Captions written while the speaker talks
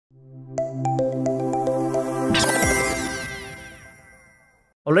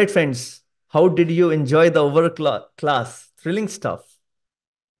All right, friends, how did you enjoy the class? Thrilling stuff.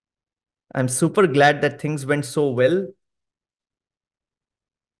 I'm super glad that things went so well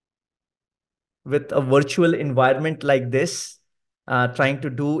with a virtual environment like this. Trying to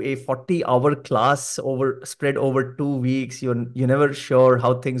do a 40-hour class over spread over 2 weeks. You're never sure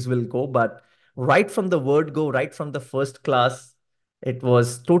how things will go, but right from the word go, right from the first class, it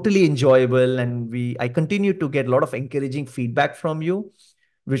was totally enjoyable, and I continue to get a lot of encouraging feedback from you,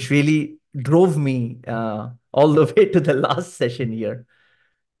 which really drove me all the way to the last session here.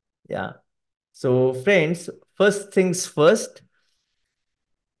 Yeah. So, friends, first things first,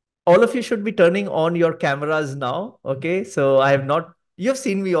 all of you should be turning on your cameras now. Okay. So, I have not, you've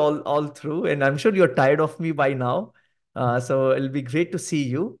seen me all through, and I'm sure you're tired of me by now. So, it'll be great to see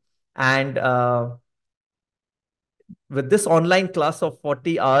you. And with this online class of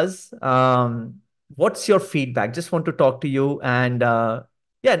 40 hours, what's your feedback? Just want to talk to you. And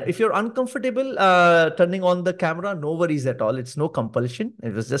yeah, if you're uncomfortable turning on the camera, no worries at all. It's no compulsion.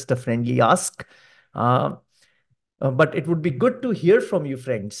 It was just a friendly ask. Uh, but it would be good to hear from you,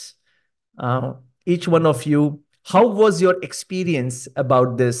 friends. Uh, each one of you, how was your experience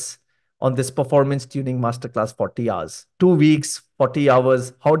about this on this performance tuning masterclass 40 hours? 2 weeks, 40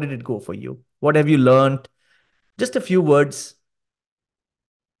 hours. How did it go for you? What have you learned? Just a few words,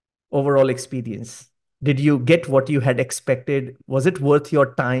 overall experience. Did you get what you had expected? Was it worth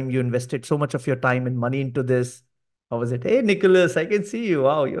your time? You invested so much of your time and money into this. How was it? Hey, Nicholas, I can see you.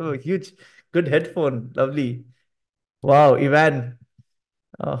 Wow, you have a huge, good headphone. Lovely. Wow, Ivan,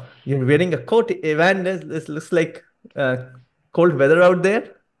 you're wearing a coat. Ivan, this looks like uh, cold weather out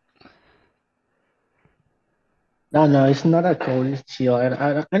there. No, no, it's not a cold. It's chill.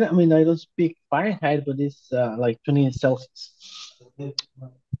 I mean, I don't speak Fahrenheit, but it's like 20 Celsius.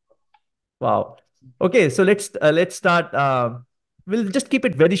 Wow. Okay, so let's start. We'll just keep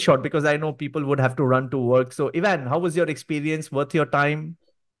it very short because I know people would have to run to work. So, Ivan, how was your experience? Worth your time?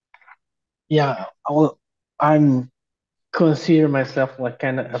 Yeah, I'm consider myself like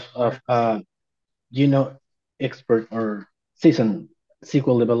kind of you know expert or seasoned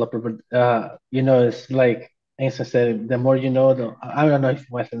SQL developer, but it's like Einstein said, the more you know, I don't know if it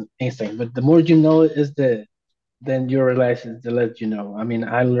was Einstein, but the more you know is the then you realize is the less you know. I mean,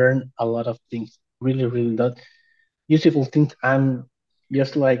 I learned a lot of things, really, really lot useful things. I'm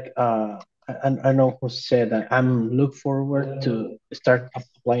just like I know who said that I'm look forward to start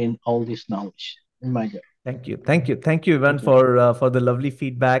applying all this knowledge in my job. Thank you, Ivan, Thank you. for the lovely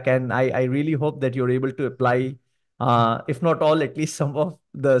feedback. And I really hope that you're able to apply, if not all, at least some of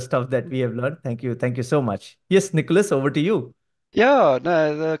the stuff that we have learned. Thank you so much. Yes, Nicholas, over to you. Yeah,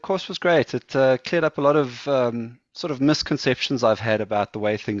 no, the course was great. It cleared up a lot of sort of misconceptions I've had about the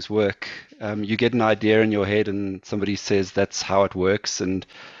way things work. You get an idea in your head, and somebody says that's how it works, and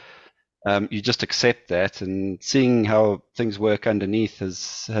you just accept that. And seeing how things work underneath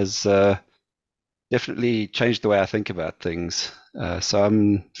has definitely changed the way I think about things. So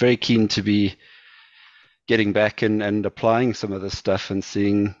I'm very keen to be getting back and applying some of this stuff and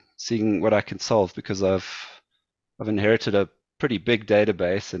seeing what I can solve because I've inherited a pretty big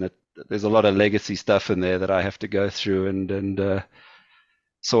database, and there's a lot of legacy stuff in there that I have to go through and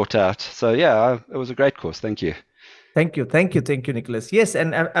sort out. So yeah, it was a great course. Thank you. Thank you, Nicholas. Yes,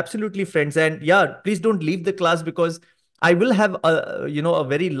 and absolutely, friends. And yeah, please don't leave the class because I will have a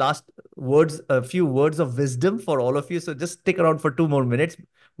very last words, a few words of wisdom for all of you. So just stick around for 2 more minutes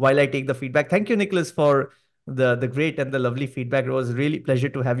while I take the feedback. Thank you, Nicholas, for the great and the lovely feedback. It was really pleasure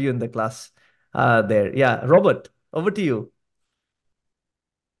to have you in the class there. Yeah, Robert, over to you.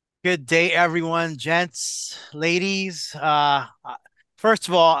 Good day, everyone, gents, ladies. First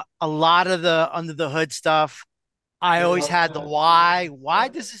of all, a lot of the under the hood stuff. I always had the why. Why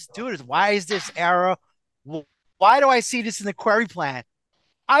does this do this? Why is this error? Why do I see this in the query plan?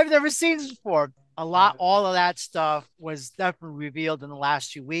 I've never seen this before. All of that stuff was definitely revealed in the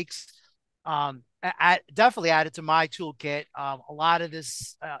last 2 weeks. Definitely added to my toolkit. A lot of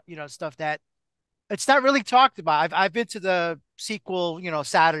this, stuff that it's not really talked about. I've been to the sequel,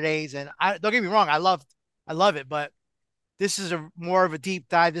 Saturdays, and don't get me wrong, I love it, but this is a more of a deep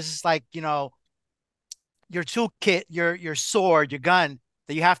dive. This is like your toolkit, your sword, your gun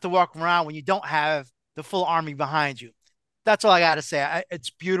that you have to walk around when you don't have the full army behind you. That's all I got to say.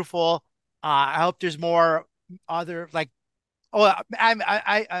 It's beautiful. I hope there's more other like. Oh,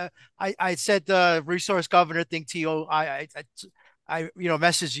 I said the resource governor thing to you.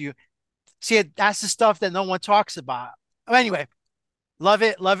 Messaged you. See, that's the stuff that no one talks about. Anyway, love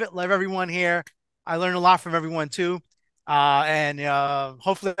it, love everyone here. I learned a lot from everyone too. And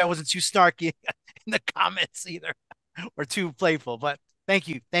hopefully I wasn't too snarky in the comments either or too playful. But Thank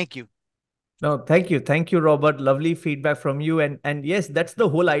you. Thank you. No, thank you, Robert. Lovely feedback from you. And yes, that's the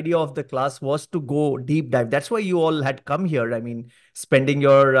whole idea of the class, was to go deep dive. That's why you all had come here. I mean, spending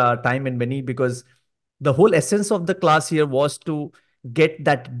your time and money, because the whole essence of the class here was to get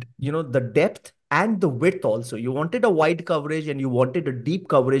that, the depth and the width also. You wanted a wide coverage and you wanted a deep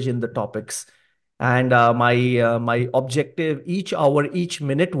coverage in the topics. And my objective each hour, each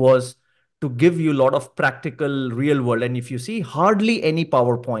minute was to give you a lot of practical real world. And if you see, hardly any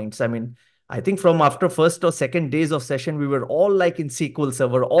PowerPoints. I mean, I think from after first or second days of session, we were all like in SQL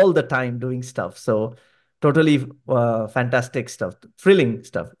Server all the time doing stuff. So totally fantastic stuff, thrilling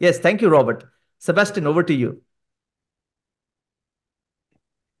stuff. Yes, thank you, Robert. Sebastian, over to you.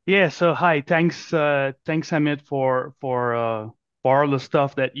 Yeah, so hi, thanks Hamid for all the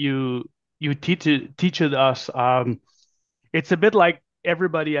stuff that you teach us. It's a bit like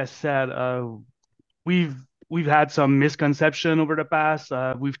everybody has said. We've we've had some misconception over the past.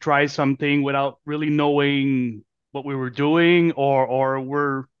 We've tried something without really knowing what we were doing, or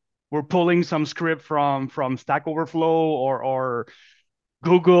we're pulling some script from Stack Overflow or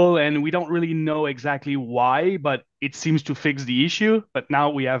Google, and we don't really know exactly why, but it seems to fix the issue. But now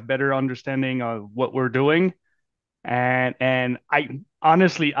we have better understanding of what we're doing. And I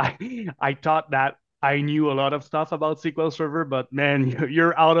honestly I thought that I knew a lot of stuff about SQL Server, but man,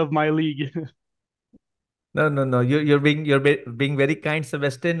 you're out of my league. No, no, no. You're being very kind,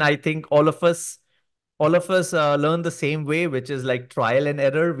 Sebastian. I think all of us learn the same way, which is like trial and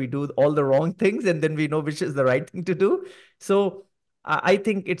error. We do all the wrong things, and then we know which is the right thing to do. So I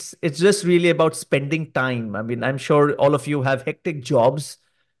think it's just really about spending time. I mean, I'm sure all of you have hectic jobs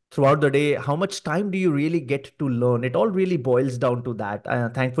throughout the day. How much time do you really get to learn? It all really boils down to that.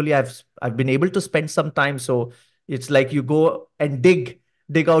 Thankfully, I've been able to spend some time, so it's like you go and dig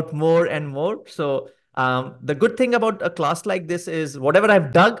out more and more. So the good thing about a class like this is whatever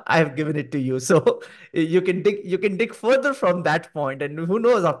I've dug, I've given it to you. So you can dig further from that point. And who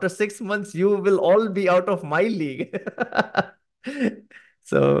knows, after 6 months, you will all be out of my league.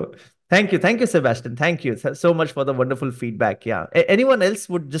 So thank you, Sebastian. Thank you so much for the wonderful feedback. Yeah. Anyone else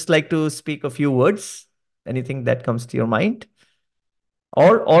would just like to speak a few words? Anything that comes to your mind?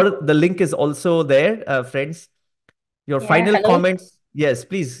 Or the link is also there, friends. Your Yeah, final hello. comments. Yes,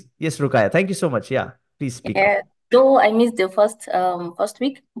 please. Yes, Rukaya. Thank you so much. Yeah, please speak up. Yeah, though I missed the first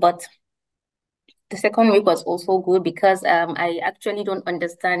week, but the second week was also good because I actually don't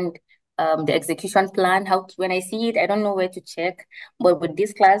understand the execution plan. When I see it, I don't know where to check. But with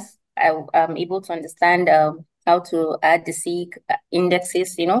this class, I'm able to understand how to add the seek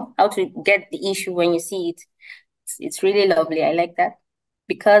indexes, how to get the issue when you see it. It's really lovely. I like that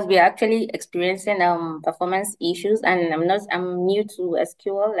because we're actually experiencing performance issues, and I'm new to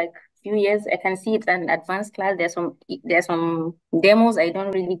SQL, like few years. I can see it's an advanced class. There's some demos I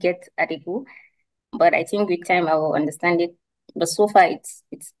don't really get at a go, but I think with time I will understand it. But so far it's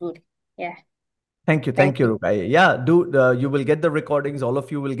good. Yeah. Thank you. Thank Thank you. you, Rukai. Yeah, you will get the recordings. All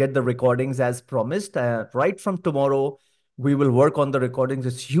of you will get the recordings as promised. Right from tomorrow, we will work on the recordings.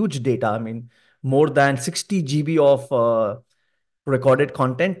 It's huge data. I mean, more than 60 GB of recorded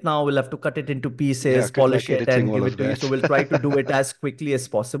content. Now we'll have to cut it into Yeah, pieces, good luck polish it, editing and all give of it to you. So that. we'll try to do it as quickly as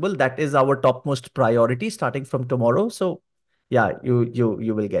possible. That is our topmost priority starting from tomorrow. So yeah,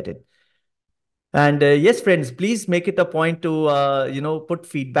 you will get it. And yes, friends, please make it a point to put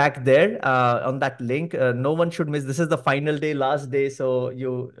feedback there on that link. No one should miss. This is the final day, last day, so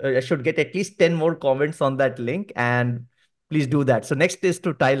you should get at least 10 more comments on that link, and please do that. So next is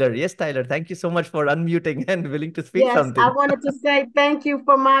to Tyler. Yes, Tyler, thank you so much for unmuting and willing to speak Yes, I something. wanted to say thank you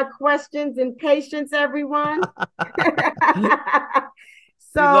for my questions and patience, everyone. We love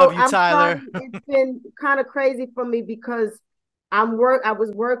So you, I'm sorry, Tyler. it's been kind of crazy for me because I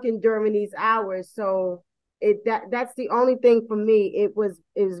was working during these hours. So that's the only thing for me. It was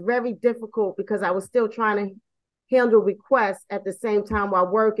very difficult because I was still trying to handle requests at the same time while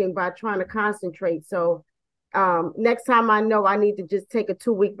working by trying to concentrate. So next time I know I need to just take a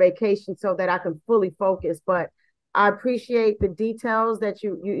 2 week vacation so that I can fully focus. But I appreciate the details that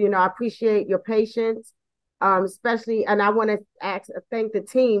I appreciate your patience, especially, and I want to thank the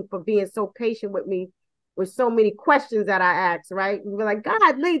team for being so patient with me with so many questions that I asked. Right, we were like,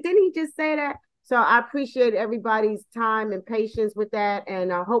 God, Lee, didn't he just say that? So I appreciate everybody's time and patience with that,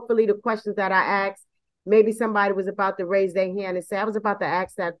 and hopefully the questions that I asked, maybe somebody was about to raise their hand and say, I was about to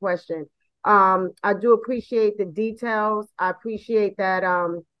ask that question. I do appreciate the details. I appreciate that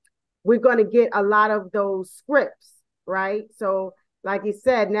we're going to get a lot of those scripts, right? So, like you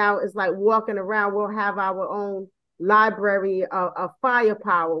said, now it's like walking around. We'll have our own library of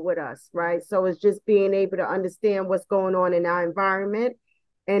firepower with us, right? So it's just being able to understand what's going on in our environment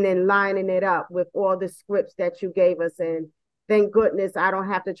and then lining it up with all the scripts that you gave us. And thank goodness I don't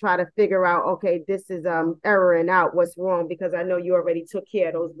have to try to figure out, okay, this is erroring out what's wrong, because I know you already took care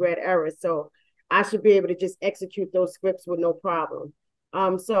of those red errors. So I should be able to just execute those scripts with no problem.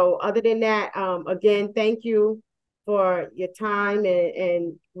 So other than that, again, thank you for your time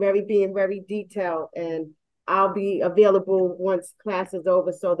and very being very detailed. And I'll be available once class is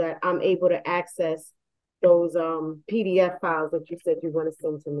over so that I'm able to access those PDF files that you said you're going to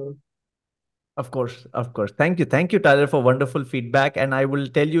send to me. Of course, of course. Thank you, Tyler, for wonderful feedback. And I will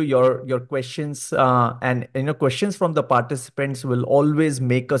tell you your questions and questions from the participants will always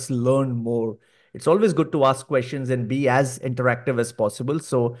make us learn more. It's always good to ask questions and be as interactive as possible.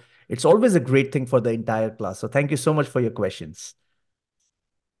 So it's always a great thing for the entire class. So thank you so much for your questions.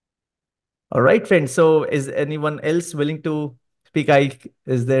 All right, friends. So is anyone else willing to speak?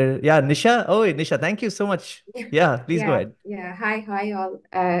 Is there? Yeah, Nisha. Oh, Nisha, thank you so much. Yeah, please go Yeah, ahead. yeah. Hi, all.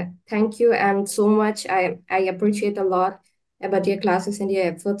 Thank you and so much. I appreciate a lot about your classes and your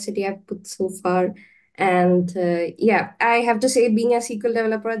efforts that you have put so far. And yeah, I have to say, being a SQL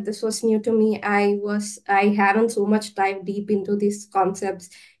developer, this was new to me. I haven't so much dive deep into these concepts,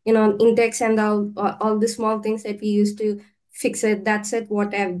 index and all the small things that we used to fix it. That's it,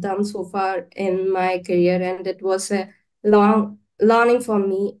 what I've done so far in my career, and it was a long learning for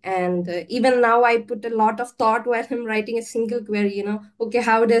me. And even now I put a lot of thought while I'm writing a single query, okay,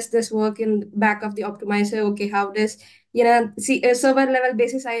 how does this work in back of the optimizer? Okay, how does, see a server level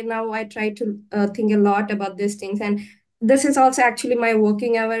basis, I try to think a lot about these things. And this is also actually my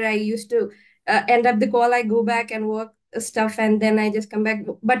working hour. I used to end up the call, I go back and work stuff, and then I just come back.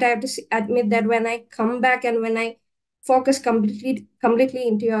 But I have to admit that when I come back and when I focus completely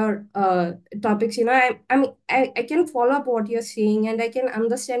into your topics, I can follow up what you're saying, and I can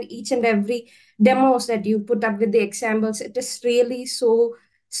understand each and every demos that you put up with the examples. It is really so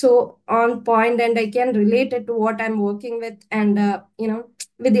on point, and I can relate it to what I'm working with. And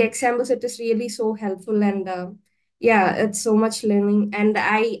with the examples, it is really so helpful. And yeah, it's so much learning, and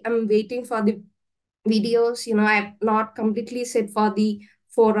I am waiting for the videos. I've not completely set for the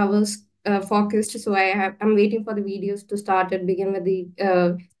 4 hours focused, so I'm waiting for the videos to start and begin with the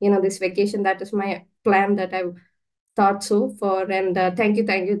this vacation. That is my plan that I've thought so for. And thank you,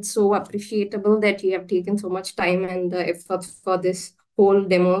 it's so appreciable that you have taken so much time and efforts for this whole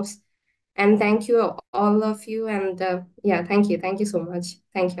demos. And thank you, all of you. And yeah, thank you so much.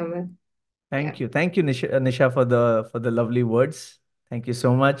 Thank you, Amit. Yeah. Thank you, Nisha, for the lovely words. Thank you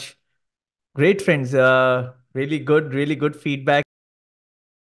so much. Great, friends. Really good feedback.